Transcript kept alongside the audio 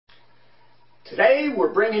Today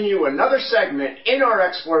we're bringing you another segment in our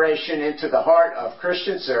exploration into the heart of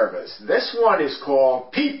Christian service. This one is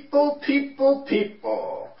called People, People,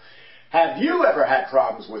 People. Have you ever had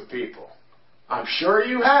problems with people? I'm sure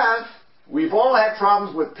you have. We've all had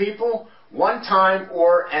problems with people one time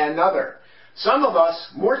or another. Some of us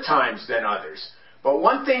more times than others. But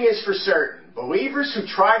one thing is for certain, believers who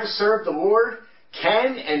try to serve the Lord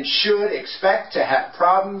can and should expect to have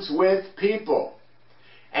problems with people.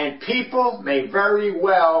 And people may very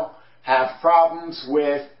well have problems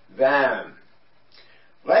with them.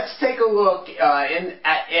 Let's take a look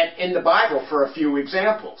in the Bible for a few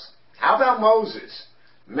examples. How about Moses?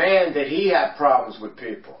 Man, did he have problems with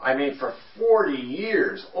people. I mean, for 40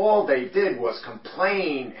 years, all they did was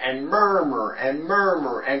complain and murmur and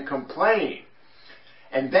murmur and complain.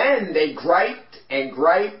 And then they griped and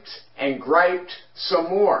griped and griped some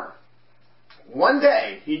more. One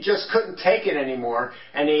day, he just couldn't take it anymore,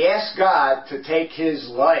 and he asked God to take his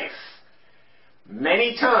life.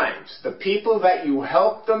 Many times, the people that you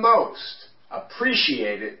help the most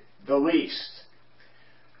appreciate it the least.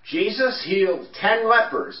 Jesus healed 10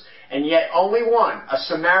 lepers, and yet only one, a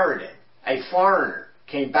Samaritan, a foreigner,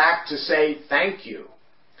 came back to say thank you.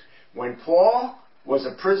 When Paul was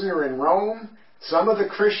a prisoner in Rome, some of the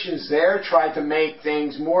Christians there tried to make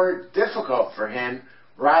things more difficult for him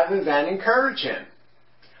rather than encourage him.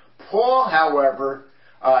 Paul, however,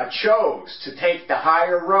 chose to take the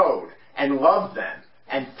higher road and love them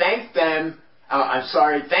and thank God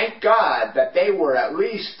that they were at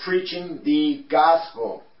least preaching the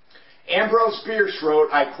gospel. Ambrose Bierce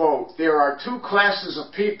wrote, I quote, "There are two classes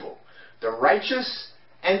of people, the righteous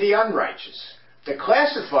and the unrighteous. The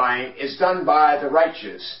classifying is done by the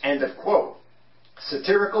righteous." End of quote.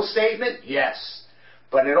 Satirical statement? Yes.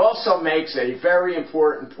 But it also makes a very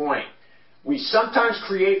important point. We sometimes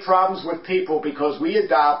create problems with people because we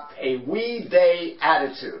adopt a we-they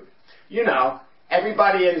attitude. You know,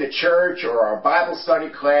 everybody in the church or our Bible study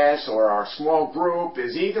class or our small group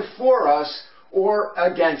is either for us or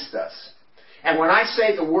against us. And when I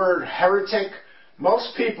say the word heretic,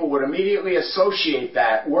 most people would immediately associate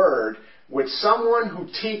that word with someone who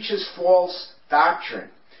teaches false doctrine.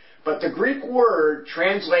 But the Greek word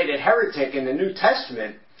translated heretic in the New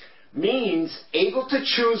Testament means able to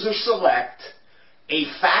choose or select, a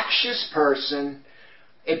factious person.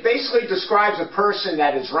 It basically describes a person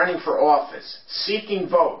that is running for office, seeking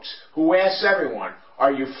votes, who asks everyone,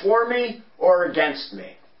 are you for me or against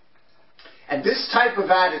me? And this type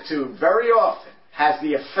of attitude very often has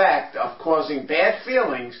the effect of causing bad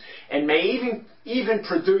feelings and may even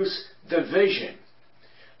produce division.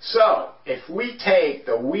 So, if we take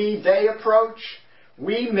the we-they approach,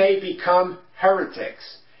 we may become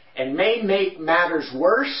heretics and may make matters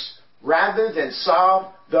worse rather than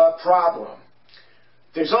solve the problem.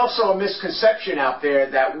 There's also a misconception out there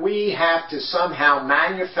that we have to somehow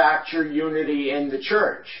manufacture unity in the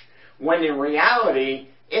church, when in reality,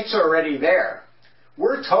 it's already there.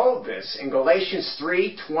 We're told this in Galatians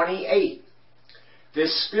 3:28.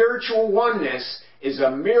 This spiritual oneness is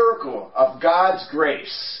a miracle of God's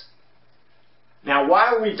grace. Now,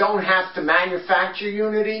 while we don't have to manufacture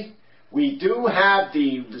unity, we do have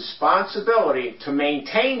the responsibility to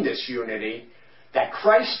maintain this unity that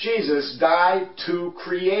Christ Jesus died to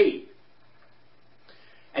create.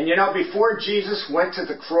 And you know, before Jesus went to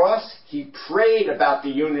the cross, he prayed about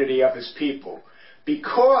the unity of his people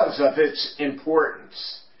because of its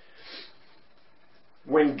importance.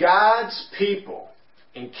 When God's people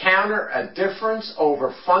encounter a difference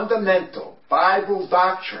over fundamental Bible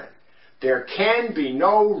doctrine, there can be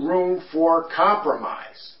no room for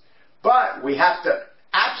compromise. But we have to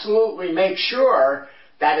absolutely make sure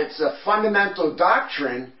that it's a fundamental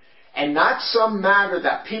doctrine and not some matter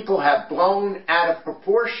that people have blown out of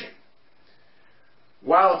proportion.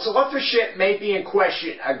 While its authorship may be in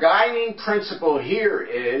question, a guiding principle here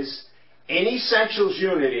is in essentials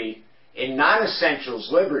unity, in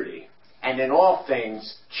non-essentials liberty, and in all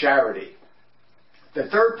things charity. The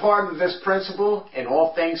third part of this principle, in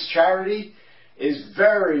all things charity, is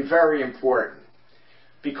very, very important.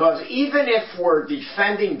 Because even if we're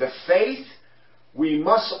defending the faith, we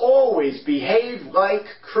must always behave like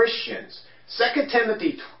Christians. 2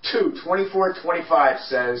 Timothy 2:24-25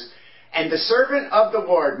 says, "And the servant of the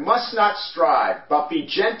Lord must not strive, but be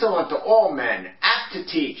gentle unto all men, apt to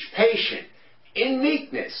teach, patient, in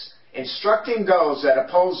meekness, instructing those that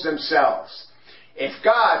oppose themselves. If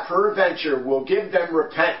God, peradventure, will give them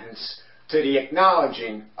repentance to the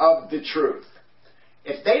acknowledging of the truth."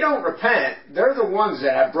 If they don't repent, they're the ones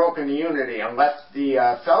that have broken the unity and left the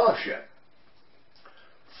fellowship.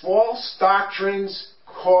 False doctrines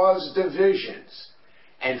cause divisions,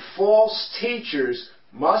 and false teachers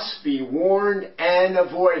must be warned and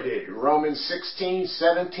avoided. Romans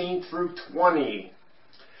 16:17 through 20.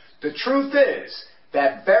 The truth is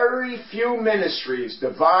that very few ministries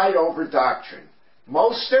divide over doctrine.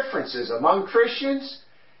 Most differences among Christians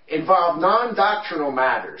involve non-doctrinal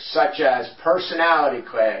matters such as personality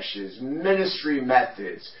clashes, ministry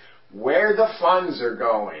methods, where the funds are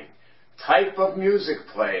going, type of music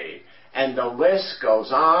played, and the list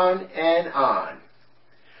goes on and on.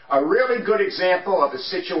 A really good example of a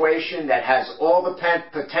situation that has all the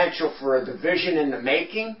potential for a division in the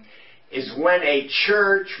making is when a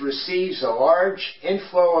church receives a large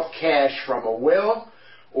inflow of cash from a will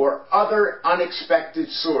or other unexpected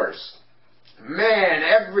source. Man,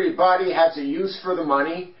 everybody has a use for the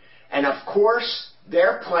money, and of course,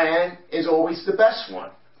 their plan is always the best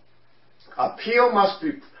one. Appeal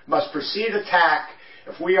must precede attack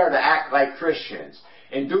if we are to act like Christians.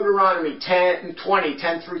 In Deuteronomy 10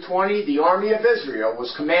 through 20, the army of Israel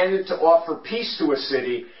was commanded to offer peace to a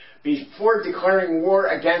city before declaring war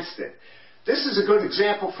against it. This is a good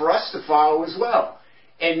example for us to follow as well.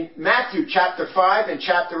 In Matthew chapter 5 and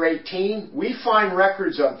chapter 18, we find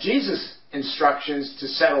records of Jesus' instructions to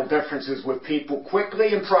settle differences with people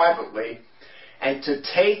quickly and privately, and to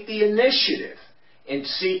take the initiative in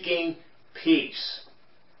seeking peace.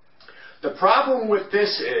 The problem with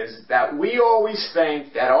this is that we always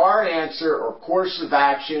think that our answer or course of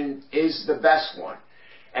action is the best one,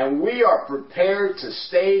 and we are prepared to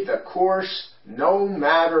stay the course no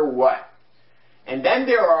matter what. And then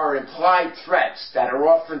there are implied threats that are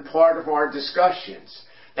often part of our discussions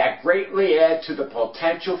that greatly add to the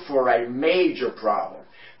potential for a major problem.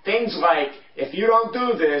 Things like, if you don't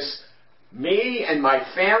do this, me and my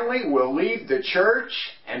family will leave the church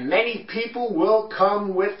and many people will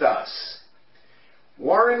come with us.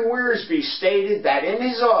 Warren Wiersbe stated that in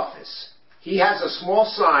his office, he has a small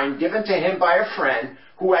sign given to him by a friend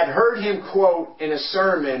who had heard him quote in a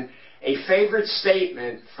sermon a favorite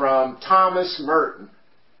statement from Thomas Merton.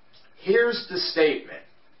 Here's the statement: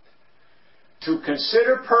 to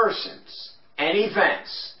consider persons and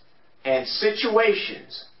events and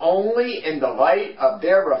situations only in the light of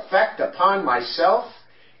their effect upon myself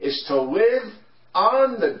is to live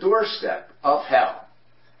on the doorstep of hell.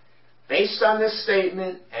 Based on this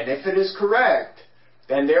statement, and if it is correct,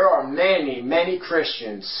 then there are many, many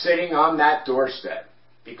Christians sitting on that doorstep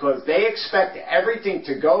because they expect everything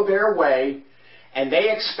to go their way and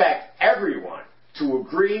they expect everyone to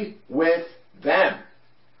agree with them.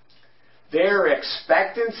 Their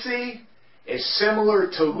expectancy is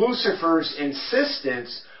similar to Lucifer's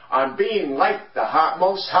insistence on being like the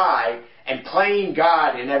Most High and playing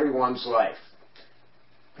God in everyone's life.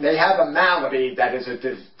 They have a malady that is a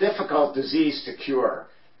difficult disease to cure,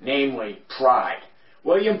 namely pride.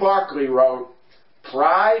 William Barclay wrote,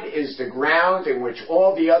 "Pride is the ground in which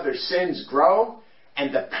all the other sins grow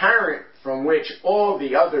and the parent from which all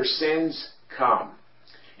the other sins come."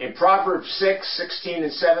 In Proverbs 6:16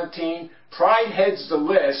 and 17, pride heads the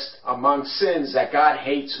list among sins that God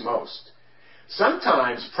hates most.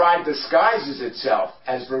 Sometimes pride disguises itself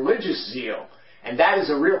as religious zeal, and that is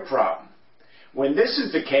a real problem. When this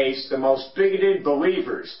is the case, the most bigoted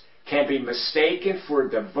believers can be mistaken for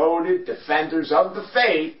devoted defenders of the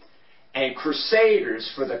faith and crusaders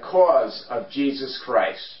for the cause of Jesus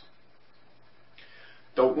Christ.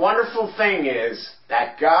 The wonderful thing is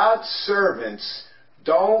that God's servants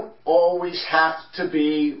don't always have to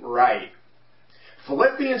be right.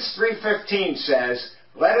 Philippians 3:15 says,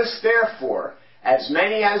 "Let us therefore, as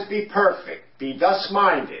many as be perfect, be thus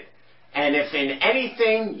minded, and if in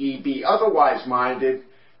anything ye be otherwise minded,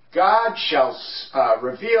 God shall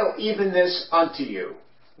reveal even this unto you."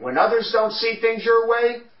 When others don't see things your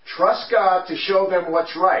way, trust God to show them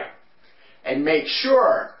what's right. And make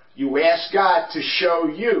sure you ask God to show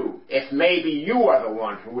you if maybe you are the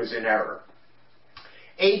one who is in error.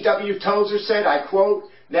 A.W. Tozer said, I quote,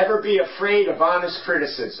 "Never be afraid of honest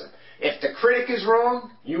criticism. If the critic is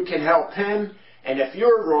wrong, you can help him, and if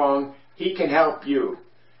you're wrong, he can help you.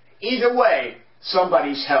 Either way,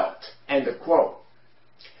 somebody's helped." End of quote.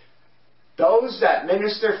 Those that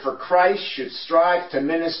minister for Christ should strive to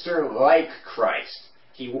minister like Christ.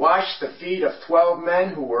 He washed the feet of 12 men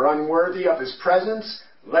who were unworthy of his presence,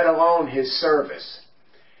 let alone his service.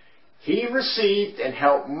 He received and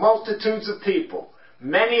helped multitudes of people,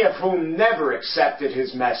 many of whom never accepted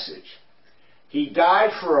his message. He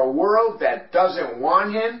died for a world that doesn't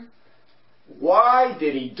want him. Why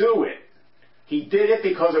did he do it? He did it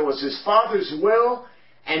because it was his Father's will,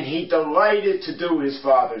 and he delighted to do his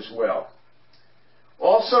Father's will.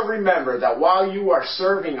 Also remember that while you are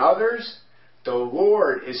serving others, the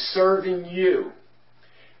Lord is serving you.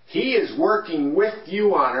 He is working with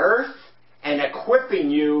you on earth and equipping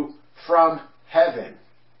you from heaven.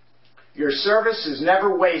 Your service is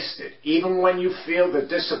never wasted, even when you feel the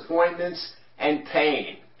disappointments and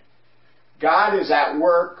pain. God is at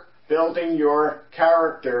work building your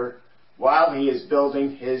character while He is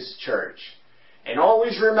building His church. And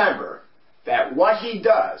always remember that what He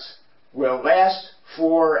does will last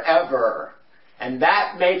forever. And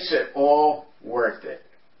that makes it all worth it.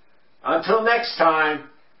 Until next time,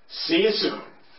 see you soon.